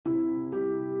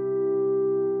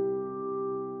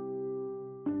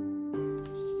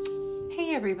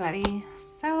Hey everybody,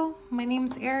 so my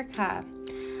name's Erica.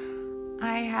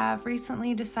 I have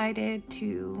recently decided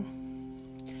to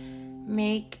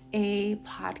make a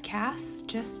podcast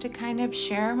just to kind of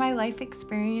share my life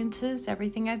experiences,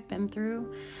 everything I've been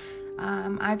through.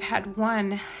 I've had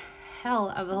one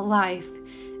hell of a life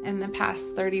in the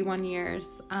past 31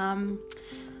 years.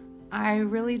 I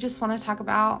really just want to talk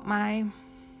about my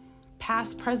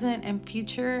past, present, and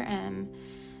future, and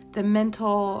the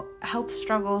mental health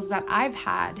struggles that I've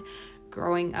had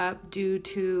growing up due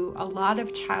to a lot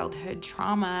of childhood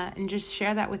trauma, and just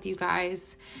share that with you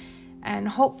guys. And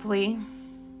hopefully,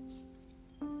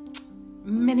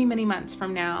 many, many months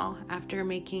from now, after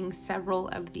making several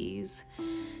of these,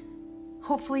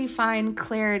 hopefully find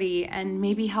clarity and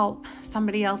maybe help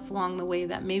somebody else along the way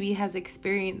that maybe has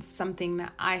experienced something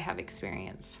that I have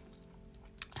experienced.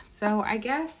 So I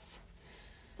guess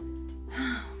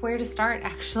where to start,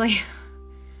 actually.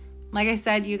 Like I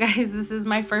said, you guys, this is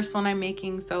my first one I'm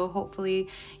making, so hopefully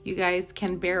you guys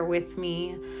can bear with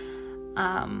me.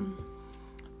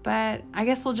 But I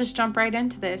guess we'll just jump right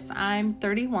into this. I'm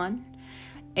 31,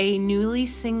 a newly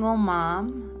single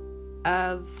mom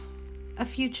of a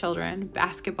few children,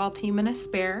 basketball team and a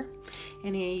spare.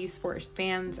 Any of you sports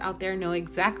fans out there know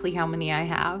exactly how many I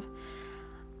have.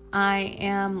 I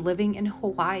am living in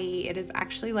Hawaii. It is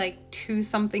actually like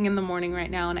 2-something in the morning right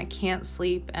now, and I can't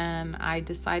sleep, and I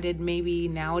decided maybe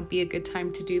now would be a good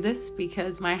time to do this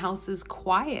because my house is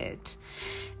quiet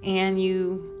and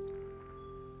you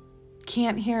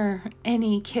can't hear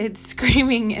any kids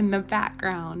screaming in the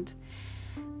background.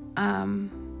 But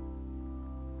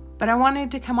I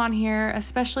wanted to come on here,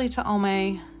 especially to all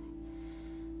my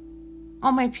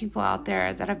people out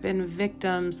there that have been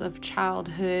victims of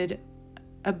childhood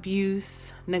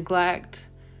abuse, neglect,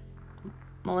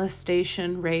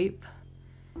 molestation, rape.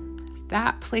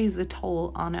 That plays a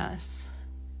toll on us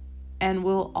and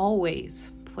will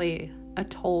always play a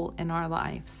toll in our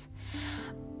lives.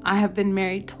 I have been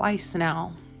married twice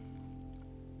now.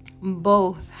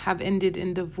 Both have ended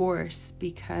in divorce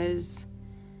because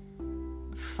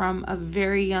from a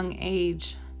very young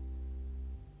age,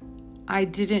 I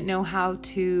didn't know how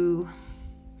to,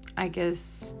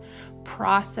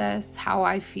 process how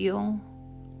I feel.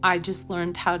 I just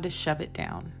learned how to shove it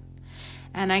down.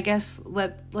 And I guess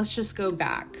let's just go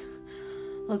back.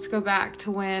 Let's go back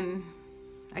to when,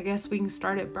 I guess we can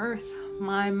start at birth.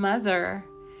 My mother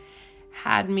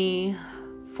had me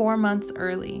 4 months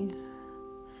early.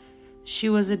 She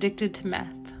was addicted to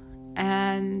meth.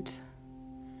 And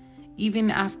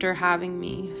even after having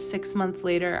me, 6 months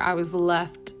later, I was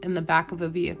left in the back of a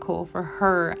vehicle for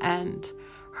her and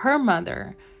her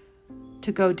mother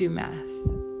to go do meth.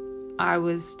 I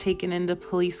was taken into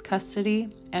police custody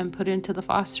and put into the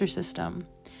foster system.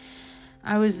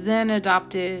 I was then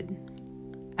adopted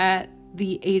at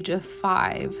the age of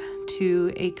 5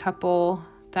 to a couple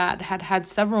that had had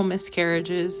several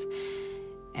miscarriages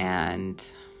and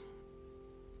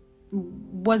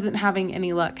wasn't having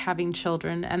any luck having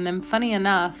children. And then funny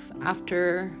enough,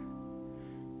 after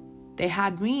they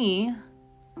had me,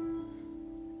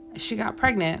 she got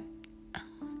pregnant.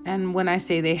 And when I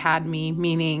say they had me,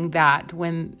 meaning that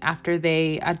after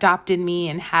they adopted me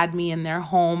and had me in their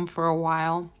home for a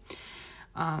while,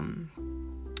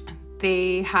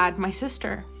 they had my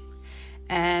sister.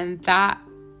 And that,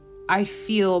 I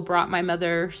feel, brought my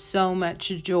mother so much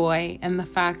joy, and the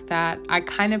fact that I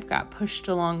kind of got pushed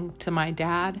along to my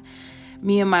dad.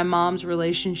 Me and my mom's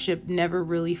relationship never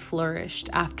really flourished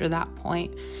after that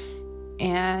point.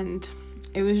 And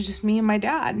it was just me and my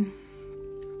dad.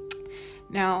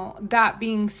 Now, that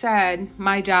being said,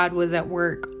 my dad was at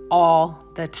work all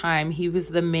the time. He was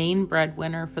the main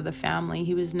breadwinner for the family.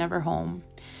 He was never home.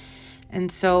 And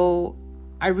so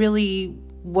I really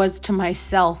was to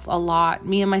myself a lot.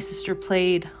 Me and my sister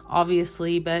played,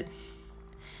 obviously, but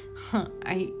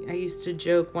I used to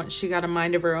joke once she got a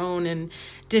mind of her own and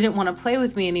didn't want to play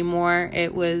with me anymore.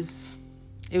 It was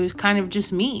kind of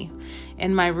just me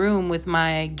in my room with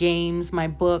my games, my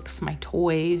books, my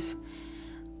toys.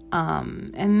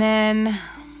 And then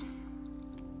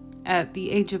at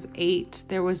the age of 8,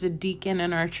 there was a deacon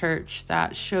in our church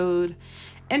that showed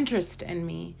interest in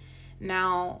me.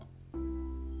 Now,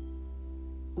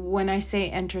 when I say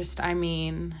interest, I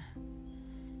mean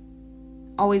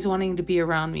always wanting to be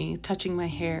around me, touching my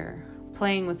hair,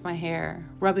 playing with my hair,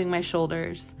 rubbing my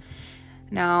shoulders.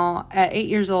 Now, at 8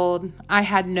 years old, I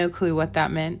had no clue what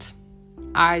that meant.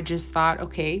 I just thought,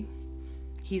 okay,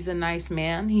 he's a nice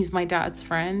man. He's my dad's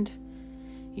friend.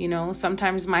 You know,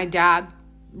 sometimes my dad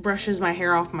brushes my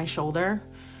hair off my shoulder.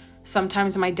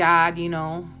 Sometimes my dad,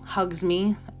 hugs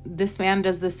me. This man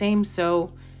does the same,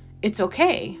 so it's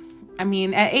okay. I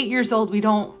mean, at 8 years old, we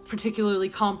don't particularly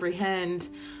comprehend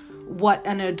what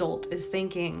an adult is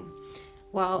thinking.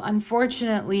 Well,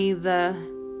 unfortunately, the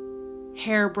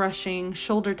hair brushing,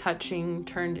 shoulder touching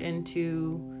turned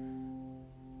into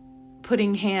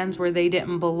putting hands where they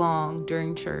didn't belong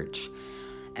during church.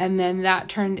 And then that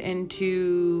turned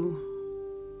into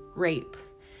rape.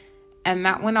 And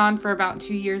that went on for about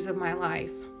 2 years of my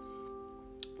life.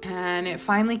 And it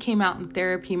finally came out in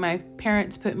therapy. My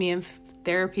parents put me in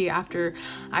therapy after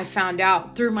I found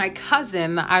out through my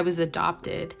cousin that I was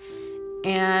adopted.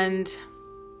 And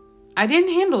I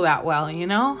didn't handle that well,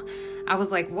 I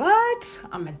was like, what?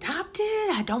 I'm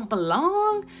adopted? I don't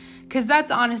belong? Because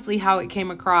that's honestly how it came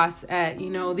across at,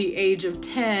 the age of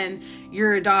 10.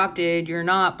 You're adopted. You're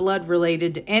not blood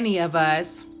related to any of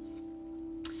us.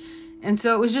 And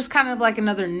so it was just kind of like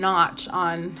another notch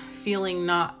on feeling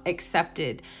not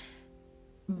accepted.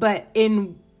 But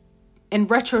in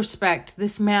retrospect,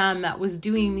 this man that was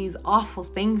doing these awful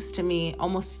things to me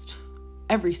almost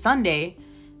every Sunday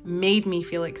made me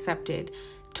feel accepted,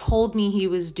 told me he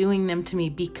was doing them to me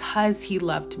because he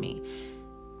loved me.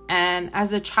 And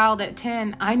as a child at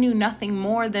 10, I knew nothing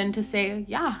more than to say,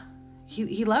 yeah,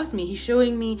 he loves me. He's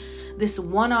showing me this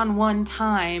one-on-one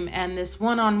time and this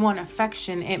one-on-one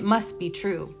affection. It must be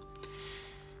true.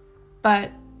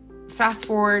 But fast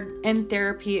forward in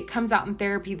therapy, it comes out in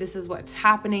therapy, this is what's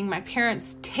happening. My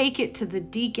parents take it to the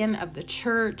deacon of the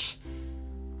church.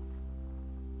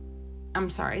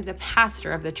 The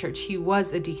pastor of the church. He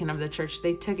was a deacon of the church.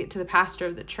 They took it to the pastor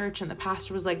of the church, and the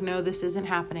pastor was like, no, this isn't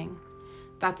happening.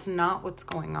 That's not what's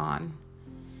going on.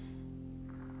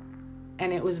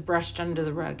 And it was brushed under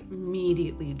the rug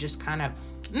immediately, just kind of,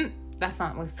 that's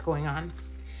not what's going on.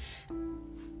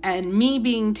 And me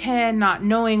being 10, not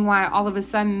knowing why all of a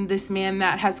sudden this man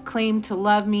that has claimed to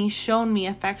love me, shown me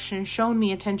affection, shown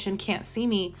me attention, can't see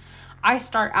me, I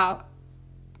start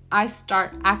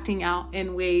acting out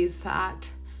in ways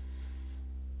that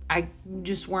I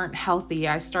just weren't healthy.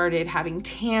 I started having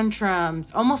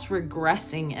tantrums, almost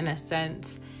regressing in a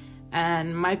sense.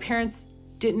 And my parents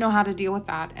didn't know how to deal with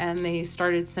that. And they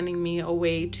started sending me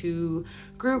away to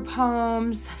group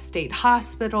homes, state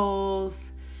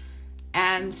hospitals.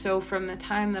 And so from the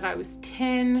time that I was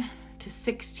 10 to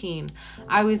 16,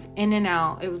 I was in and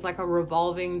out. It was like a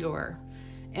revolving door.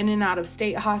 In and out of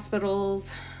state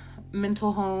hospitals,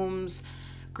 mental homes,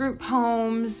 group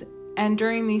homes. And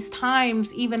during these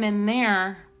times, even in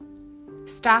there,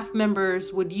 staff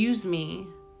members would use me.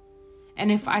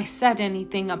 And if I said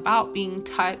anything about being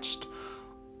touched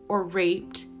or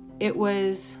raped, it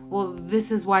was, well,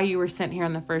 this is why you were sent here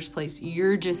in the first place.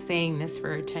 You're just saying this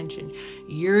for attention.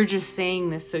 You're just saying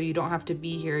this so you don't have to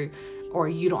be here, or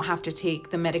you don't have to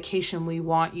take the medication we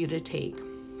want you to take.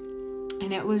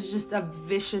 And it was just a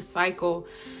vicious cycle.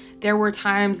 There were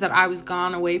times that I was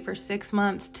gone away for 6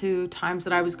 months to times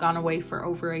that I was gone away for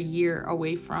over a year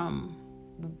away from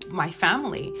my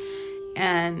family.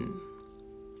 And,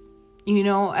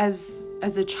 as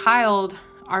a child,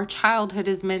 our childhood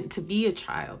is meant to be a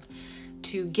child,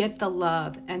 to get the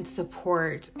love and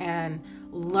support and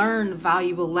learn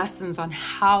valuable lessons on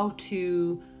how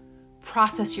to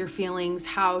process your feelings,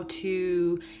 how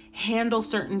to handle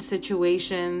certain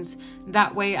situations.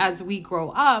 That way, as we grow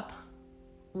up,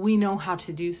 we know how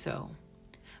to do so.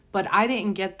 But I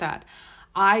didn't get that.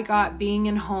 I got being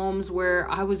in homes where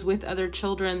I was with other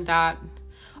children that,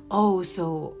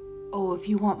 if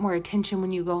you want more attention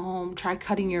when you go home, try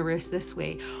cutting your wrist this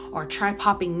way, or try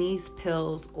popping these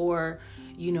pills, or,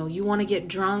 you want to get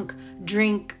drunk,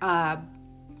 drink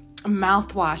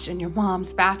mouthwash in your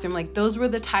mom's bathroom. Like, those were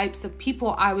the types of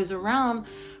people I was around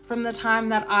from the time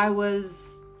that I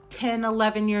was 10,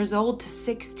 11 years old to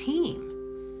 16.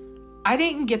 I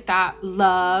didn't get that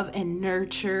love and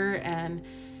nurture and,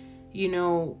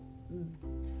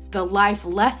 the life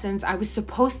lessons I was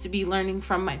supposed to be learning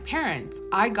from my parents.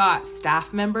 I got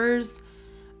staff members,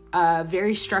 a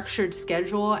very structured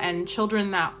schedule, and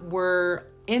children that were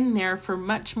in there for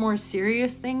much more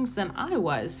serious things than I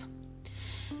was.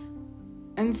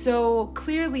 And so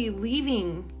clearly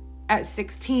leaving at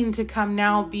 16 to come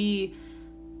now be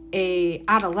a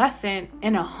adolescent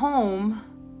in a home,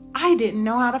 I didn't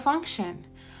know how to function.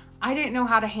 I didn't know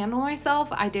how to handle myself.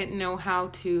 I didn't know how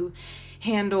to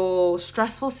handle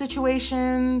stressful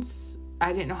situations.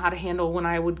 I didn't know how to handle when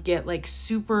I would get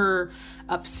super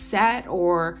upset,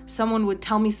 or someone would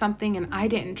tell me something and I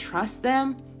didn't trust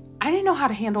them. I didn't know how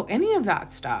to handle any of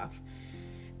that stuff,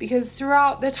 because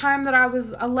throughout the time that I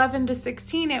was 11 to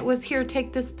 16, it was, here,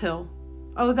 take this pill.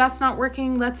 Oh, that's not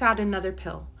working. Let's add another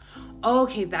pill.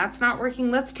 Okay, that's not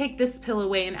working. Let's take this pill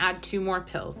away and add 2 more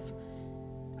pills.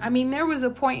 I mean, there was a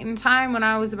point in time when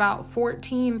I was about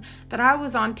 14 that I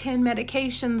was on 10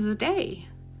 medications a day.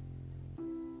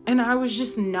 And I was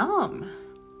just numb.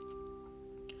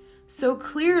 So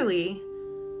clearly,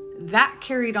 that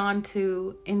carried on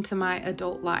into my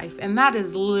adult life. And that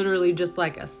is literally just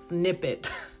like a snippet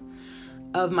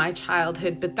of my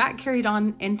childhood. But that carried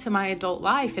on into my adult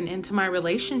life and into my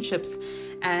relationships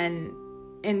and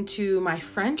into my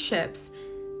friendships.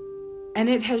 And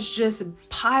it has just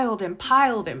piled and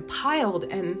piled and piled.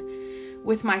 And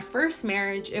with my first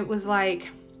marriage, it was like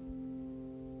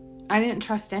I didn't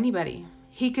trust anybody.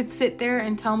 He could sit there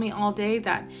and tell me all day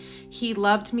that he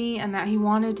loved me and that he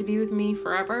wanted to be with me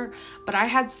forever. But I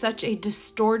had such a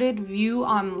distorted view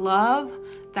on love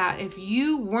that if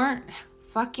you weren't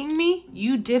fucking me,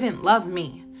 you didn't love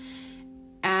me.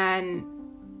 And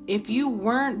if you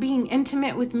weren't being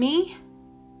intimate with me,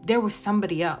 there was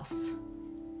somebody else.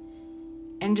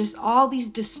 And just all these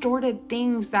distorted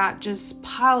things that just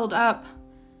piled up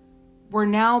were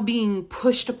now being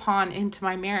pushed upon into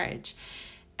my marriage.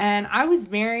 And I was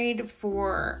married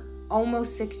for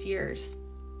almost 6 years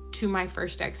to my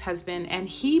first ex-husband, and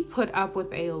he put up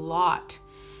with a lot.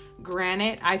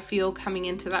 Granted, I feel coming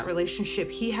into that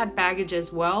relationship, he had baggage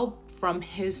as well from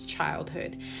his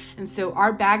childhood. And so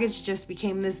our baggage just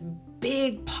became this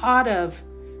big pot of,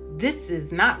 this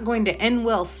is not going to end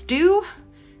well stew,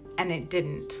 and it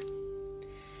didn't.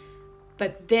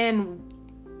 But then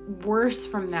worse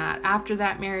from that, after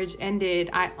that marriage ended,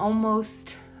 I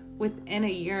almost, within a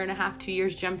year and a half, 2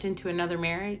 years, jumped into another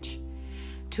marriage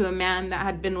to a man that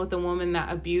had been with a woman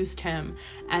that abused him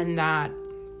and that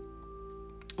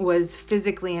was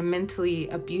physically and mentally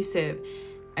abusive.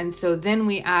 And so then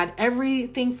we add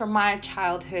everything from my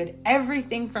childhood,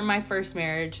 everything from my first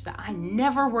marriage that I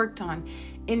never worked on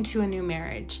into a new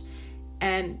marriage.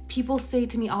 And people say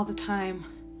to me all the time,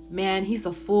 man, he's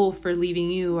a fool for leaving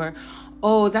you, or,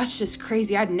 oh, that's just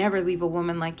crazy. I'd never leave a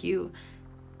woman like you.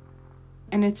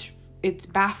 And it's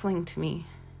baffling to me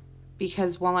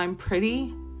because while I'm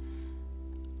pretty,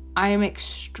 I am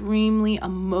extremely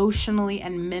emotionally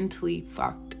and mentally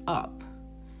fucked up.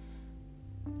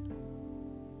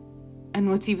 And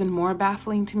what's even more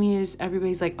baffling to me is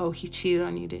everybody's like, oh, he cheated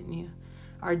on you, didn't you?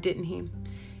 Or didn't he?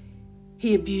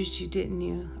 He abused you, didn't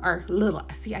you? Or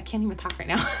see, I can't even talk right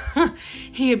now.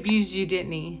 He abused you,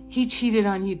 didn't he? He cheated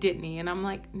on you, didn't he? And I'm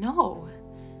like, no.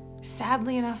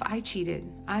 Sadly enough, I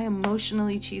cheated. I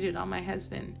emotionally cheated on my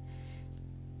husband.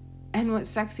 And what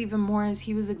sucks even more is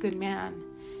he was a good man.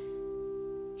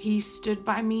 He stood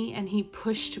by me and he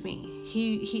pushed me.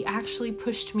 He actually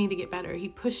pushed me to get better. He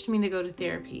pushed me to go to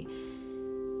therapy.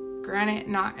 Granted,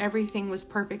 not everything was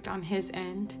perfect on his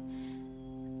end.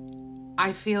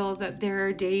 I feel that there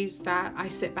are days that I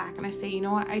sit back and I say, you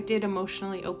know what, I did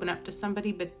emotionally open up to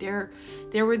somebody, but there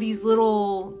were these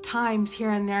little times here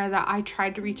and there that I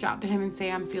tried to reach out to him and say,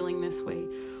 I'm feeling this way,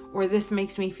 or this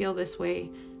makes me feel this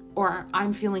way, or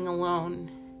I'm feeling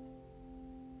alone.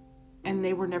 And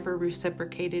they were never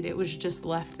reciprocated. It was just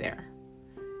left there.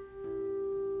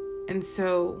 And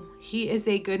so he is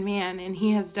a good man and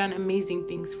he has done amazing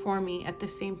things for me. At the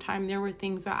same time, there were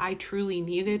things that I truly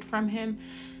needed from him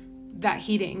that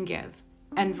he didn't give,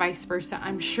 and vice versa.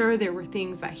 I'm sure there were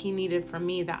things that he needed from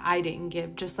me that I didn't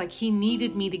give, just like he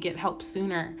needed me to get help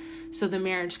sooner so the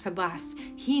marriage could last.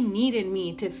 He needed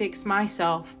me to fix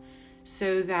myself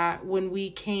so that when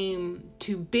we came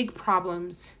to big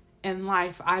problems in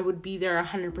life, I would be there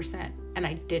 100%, and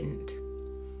I didn't.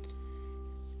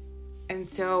 And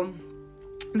so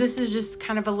this is just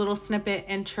kind of a little snippet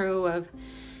intro of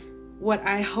what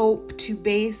I hope to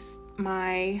base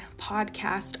my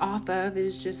podcast off of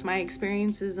is just my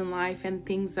experiences in life and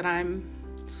things that I'm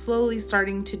slowly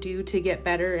starting to do to get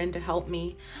better and to help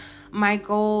me. My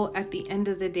goal at the end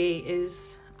of the day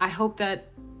is I hope that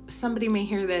somebody may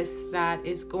hear this that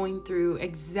is going through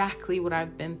exactly what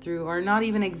I've been through, or not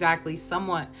even exactly,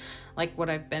 somewhat like what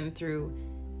I've been through,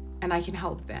 and I can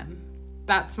help them.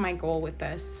 That's my goal with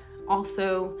this.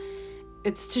 Also,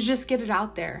 it's to just get it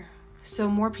out there so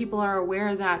more people are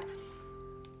aware that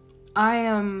I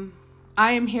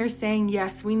am here saying,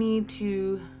 yes, we need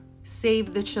to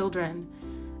save the children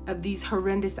of these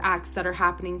horrendous acts that are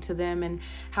happening to them, and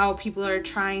how people are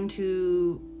trying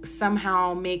to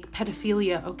somehow make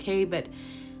pedophilia okay. But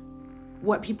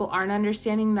what people aren't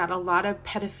understanding, that a lot of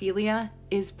pedophilia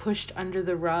is pushed under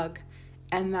the rug,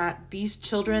 and that these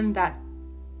children that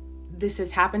this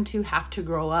has happened to have to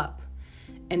grow up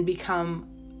and become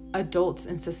adults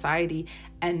in society.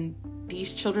 And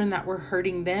these children that were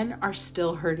hurting then are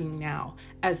still hurting now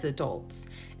as adults.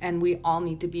 And we all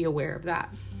need to be aware of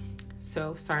that.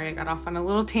 So sorry, I got off on a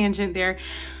little tangent there.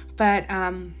 But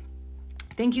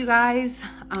thank you guys.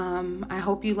 I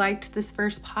hope you liked this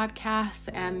first podcast,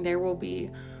 and there will be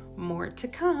more to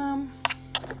come.